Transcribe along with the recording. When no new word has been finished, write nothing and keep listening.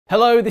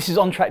Hello, this is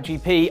On Track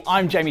GP.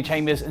 I'm Jamie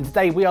Chambers, and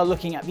today we are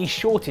looking at the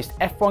shortest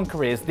F1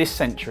 careers this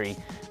century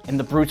in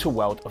the brutal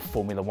world of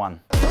Formula One.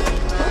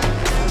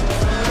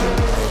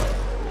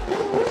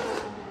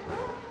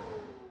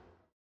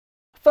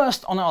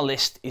 First on our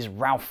list is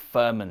Ralph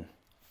Furman,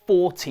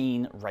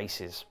 14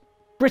 races.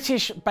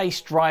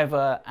 British-based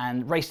driver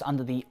and raced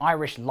under the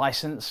Irish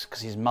licence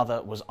because his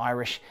mother was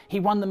Irish.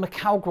 He won the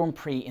Macau Grand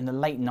Prix in the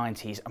late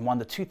 90s and won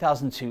the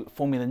 2002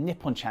 Formula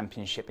Nippon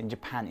Championship in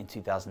Japan in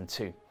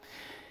 2002.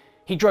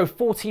 He drove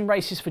 14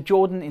 races for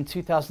Jordan in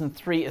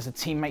 2003 as a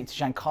teammate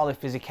to Giancarlo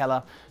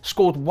Fisichella,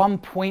 scored 1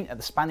 point at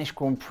the Spanish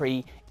Grand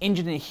Prix,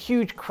 injured in a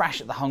huge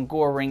crash at the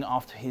Hungaroring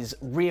after his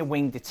rear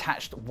wing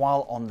detached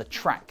while on the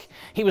track.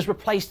 He was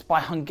replaced by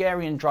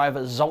Hungarian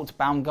driver Zsolt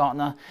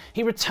Baumgartner.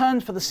 He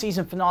returned for the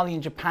season finale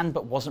in Japan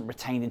but wasn't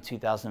retained in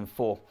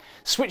 2004.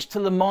 Switched to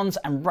Le Mans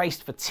and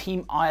raced for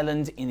Team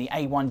Ireland in the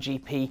A1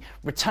 GP,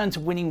 returned to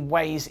winning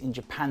ways in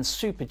Japan's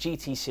Super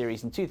GT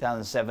Series in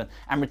 2007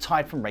 and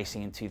retired from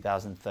racing in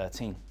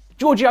 2013.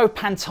 Giorgio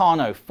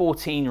Pantano,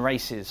 14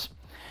 races.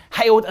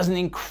 Hailed as an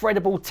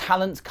incredible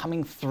talent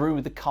coming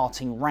through the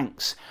karting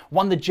ranks.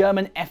 Won the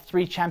German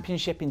F3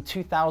 Championship in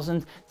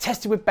 2000,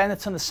 tested with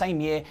Benetton the same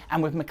year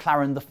and with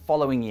McLaren the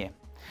following year.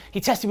 He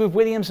tested with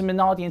Williams and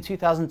Minardi in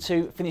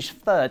 2002, finished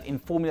third in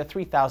Formula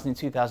 3000 in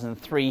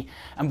 2003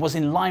 and was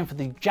in line for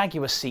the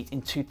Jaguar seat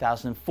in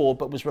 2004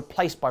 but was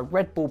replaced by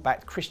Red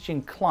Bull-backed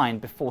Christian Klein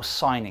before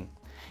signing.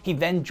 He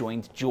then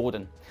joined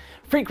Jordan.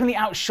 Frequently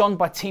outshone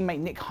by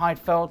teammate Nyck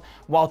Heidfeld,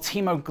 while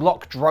Timo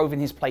Glock drove in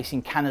his place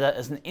in Canada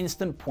as an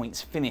instant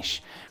points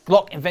finish.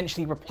 Glock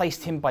eventually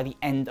replaced him by the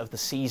end of the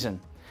season.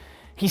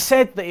 He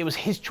said that it was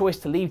his choice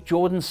to leave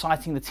Jordan,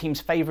 citing the team's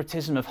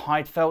favouritism of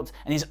Heidfeld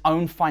and his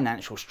own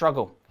financial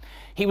struggle.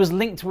 He was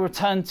linked to a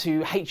return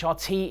to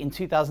HRT in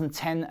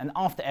 2010, and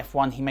after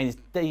F1 he made his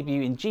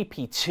debut in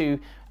GP2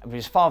 with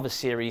his father's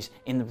series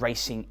in the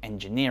racing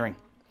engineering.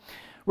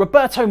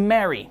 Roberto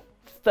Merhi,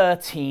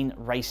 13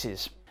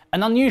 races.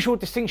 An unusual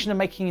distinction of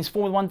making his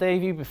Formula 1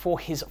 debut before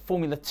his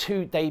Formula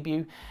 2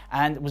 debut,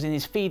 and was in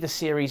his feeder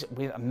series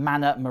with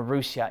Manor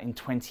Marussia in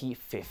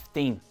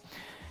 2015.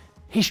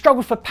 He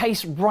struggled for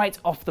pace right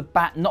off the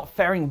bat, not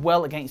faring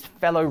well against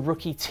fellow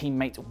rookie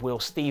teammate Will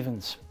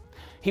Stevens.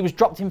 He was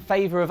dropped in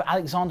favour of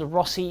Alexander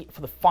Rossi for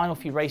the final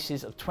few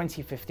races of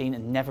 2015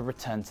 and never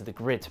returned to the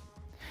grid.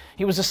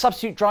 He was a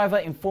substitute driver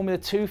in Formula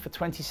 2 for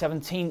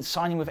 2017,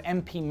 signing with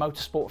MP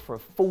Motorsport for a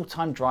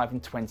full-time drive in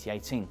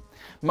 2018.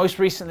 Most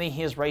recently,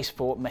 he has raced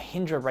for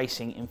Mahindra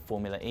Racing in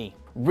Formula E.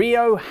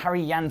 Rio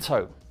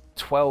Haryanto,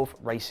 12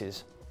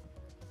 races.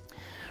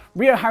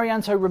 Rio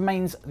Haryanto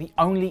remains the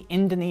only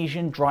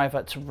Indonesian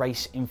driver to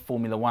race in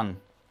Formula 1.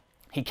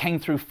 He came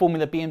through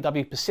Formula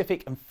BMW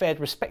Pacific and fared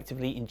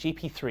respectively in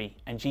GP3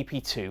 and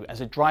GP2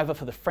 as a driver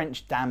for the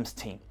French Dams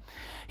team.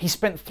 He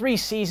spent 3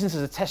 seasons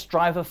as a test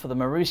driver for the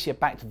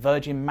Marussia-backed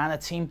Virgin Manor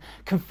team,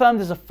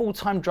 confirmed as a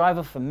full-time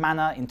driver for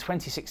Manor in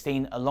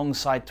 2016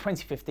 alongside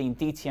 2015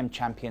 DTM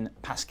champion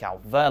Pascal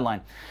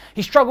Wehrlein.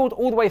 He struggled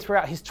all the way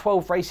throughout his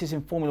 12 races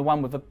in Formula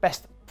 1 with a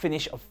best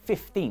finish of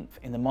 15th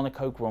in the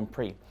Monaco Grand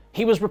Prix.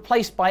 He was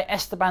replaced by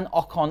Esteban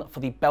Ocon for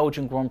the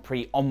Belgian Grand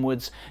Prix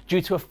onwards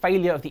due to a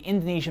failure of the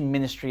Indonesian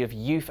Ministry of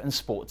Youth and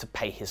Sport to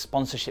pay his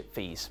sponsorship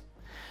fees.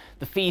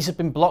 The fees have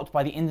been blocked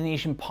by the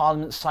Indonesian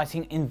Parliament,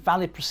 citing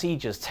invalid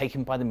procedures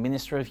taken by the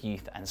Minister of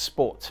Youth and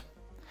Sport.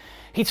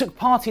 He took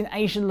part in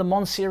Asian Le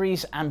Mans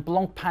Series and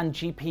Blancpain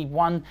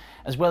GP1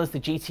 as well as the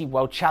GT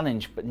World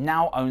Challenge, but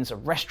now owns a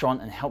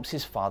restaurant and helps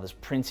his father's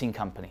printing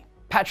company.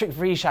 Patrick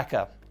Vries,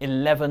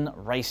 11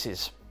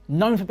 races.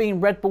 Known for being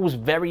Red Bull's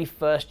very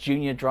first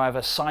junior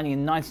driver, signing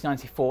in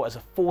 1994 as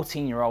a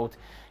 14-year-old,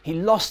 he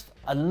lost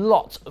a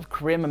lot of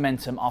career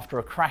momentum after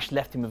a crash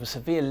left him with a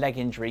severe leg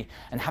injury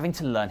and having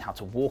to learn how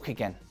to walk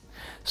again.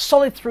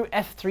 Solid through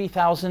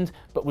F3000,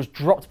 but was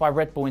dropped by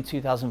Red Bull in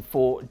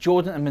 2004,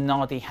 Jordan and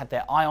Minardi had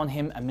their eye on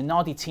him, and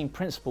Minardi team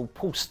principal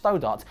Paul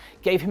Stoddart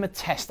gave him a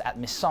test at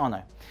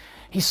Misano.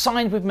 He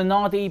signed with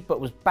Minardi but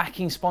was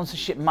backing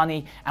sponsorship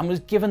money and was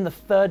given the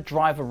third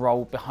driver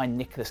role behind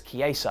Nicolas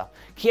Chiesa.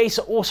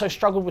 Chiesa also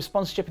struggled with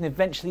sponsorship and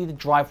eventually the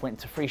drive went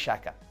to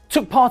Frischaka.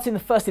 Took part in the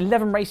first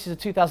 11 races of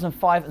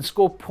 2005 and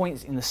scored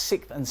points in the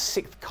 6th and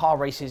 6th car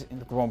races in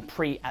the Grand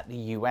Prix at the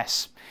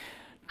US.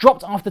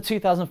 Dropped after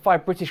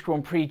 2005 British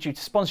Grand Prix due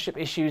to sponsorship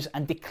issues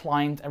and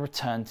declined a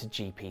return to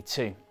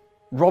GP2.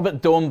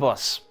 Robert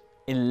Doornbos,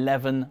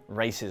 11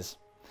 races.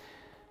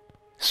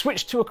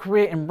 Switched to a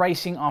career in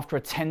racing after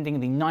attending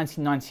the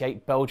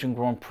 1998 Belgian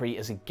Grand Prix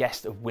as a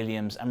guest of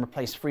Williams and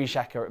replaced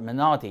Frischaka at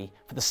Minardi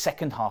for the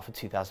second half of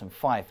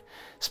 2005.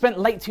 Spent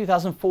late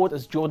 2004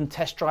 as Jordan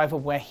test driver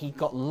where he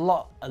got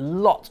a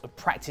lot of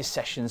practice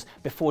sessions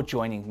before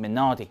joining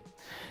Minardi.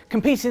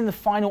 Competed in the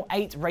final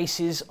 8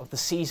 races of the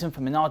season for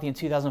Minardi in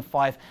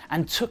 2005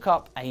 and took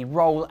up a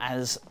role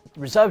as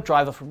reserve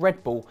driver for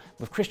Red Bull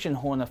with Christian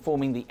Horner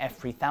forming the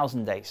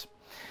F3000 days.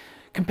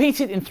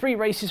 Competed in 3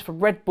 races for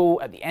Red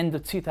Bull at the end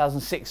of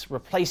 2006,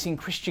 replacing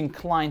Christian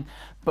Klein,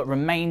 but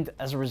remained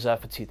as a reserve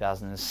for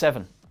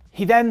 2007.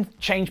 He then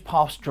changed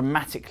paths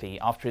dramatically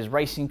after his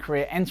racing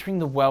career, entering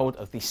the world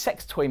of the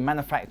sex toy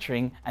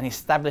manufacturing and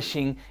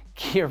establishing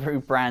Kiru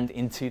brand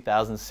in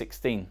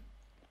 2016.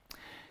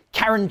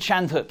 Karen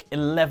Chandhook,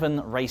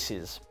 11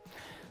 races.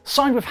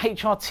 Signed with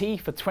HRT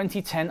for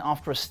 2010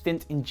 after a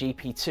stint in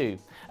GP2.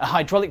 A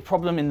hydraulic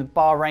problem in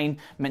Bahrain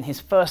meant his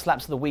first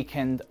laps of the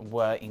weekend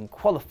were in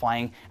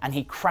qualifying and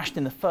he crashed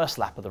in the first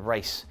lap of the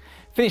race.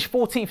 Finished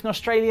 14th in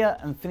Australia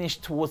and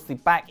finished towards the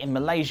back in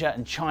Malaysia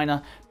and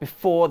China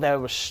before there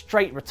were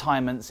straight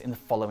retirements in the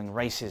following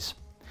races.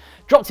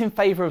 Dropped in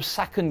favour of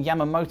Sakun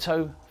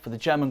Yamamoto for the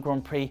German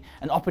Grand Prix,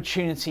 an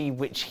opportunity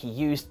which he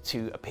used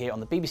to appear on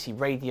the BBC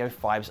Radio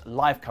 5's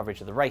live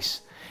coverage of the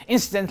race,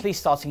 incidentally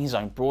starting his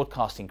own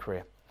broadcasting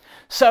career.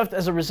 Served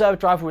as a reserve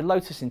driver with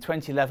Lotus in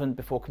 2011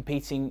 before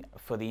competing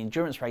for the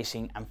endurance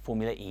racing and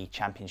Formula E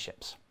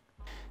championships.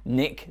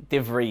 Nyck de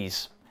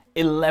Vries,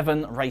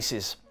 11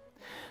 races.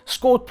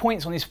 Scored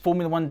points on his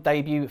Formula 1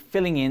 debut,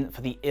 filling in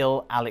for the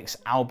ill Alex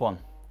Albon.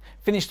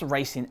 Finished the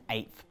race in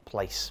 8th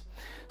place.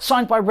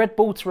 Signed by Red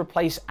Bull to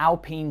replace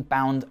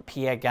Alpine-bound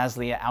Pierre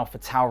Gasly at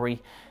AlphaTauri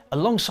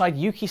alongside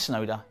Yuki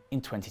Tsunoda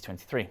in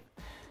 2023.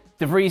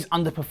 De Vries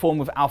underperformed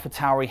with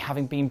AlphaTauri,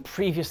 having been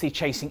previously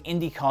chasing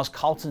IndyCar's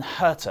Carlton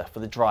Herta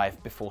for the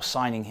drive before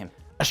signing him.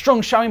 A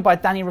strong showing by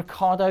Danny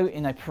Ricciardo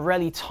in a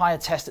Pirelli tyre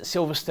test at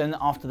Silverstone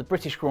after the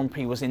British Grand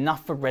Prix was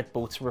enough for Red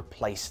Bull to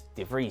replace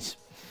De Vries.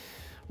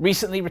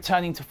 Recently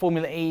returning to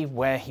Formula E,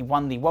 where he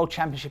won the World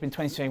Championship in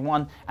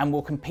 2021 and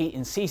will compete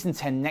in Season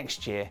 10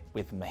 next year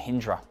with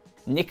Mahindra.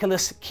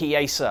 Nicholas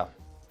Chiesa,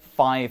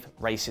 5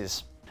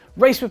 races.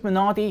 Raced with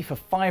Minardi for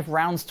 5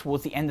 rounds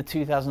towards the end of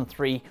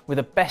 2003 with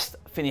a best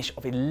finish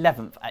of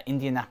 11th at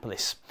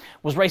Indianapolis.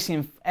 Was racing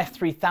in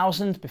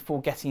F3000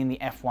 before getting in the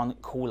F1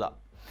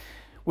 call-up.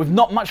 With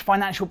not much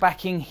financial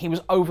backing, he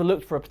was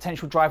overlooked for a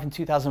potential drive in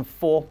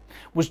 2004,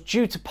 was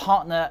due to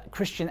partner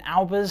Christian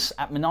Albers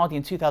at Minardi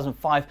in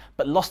 2005,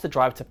 but lost the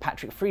drive to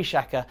Patrick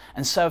Frieschacker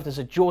and served as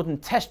a Jordan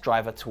test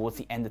driver towards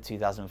the end of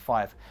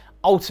 2005.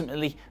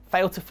 Ultimately,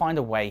 failed to find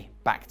a way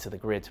back to the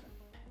grid.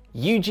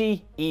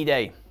 Yuji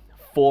Ide,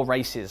 4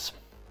 races.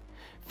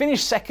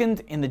 Finished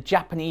second in the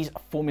Japanese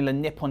Formula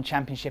Nippon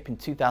Championship in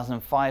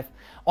 2005,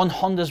 on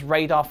Honda's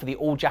radar for the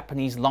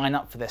all-Japanese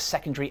lineup for their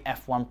secondary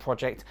F1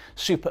 project,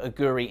 Super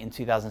Aguri, in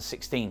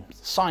 2016,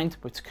 signed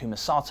with Takuma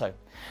Sato.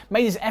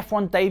 Made his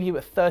F1 debut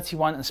at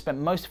 31 and spent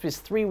most of his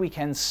 3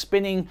 weekends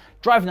spinning,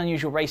 driving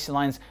unusual racing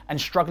lines and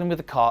struggling with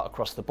the car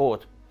across the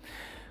board.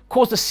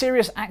 Caused a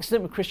serious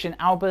accident with Christian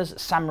Albers,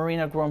 San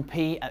Marino Grand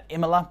Prix at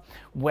Imola,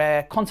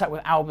 where contact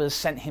with Albers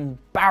sent him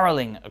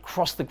barreling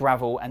across the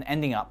gravel and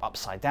ending up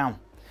upside down.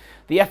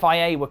 The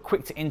FIA were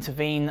quick to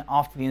intervene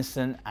after the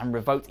incident and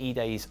revoked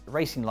Ide's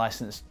racing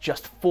licence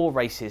just 4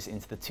 races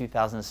into the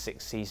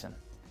 2006 season.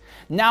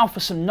 Now for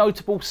some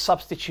notable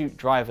substitute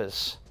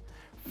drivers.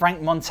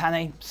 Frank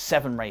Montane,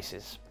 7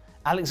 races.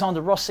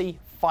 Alexander Rossi,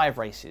 5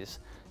 races.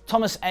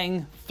 Thomas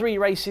Eng, 3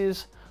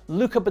 races.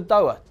 Luca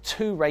Badoa,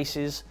 2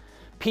 races.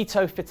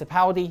 Pito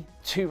Fittipaldi,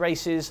 2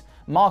 races.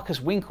 Marcus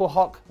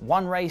Winkelhock,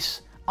 1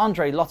 race.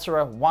 Andre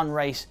Lotterer, 1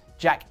 race.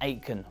 Jack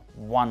Aitken,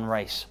 1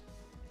 race.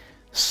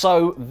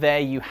 So there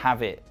you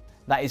have it.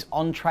 That is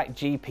On Track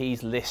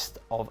GP's list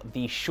of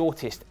the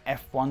shortest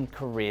F1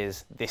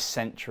 careers this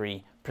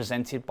century,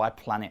 presented by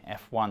Planet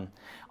F1.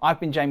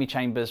 I've been Jamie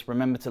Chambers.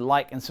 Remember to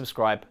like and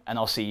subscribe, and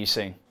I'll see you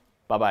soon.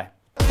 Bye bye.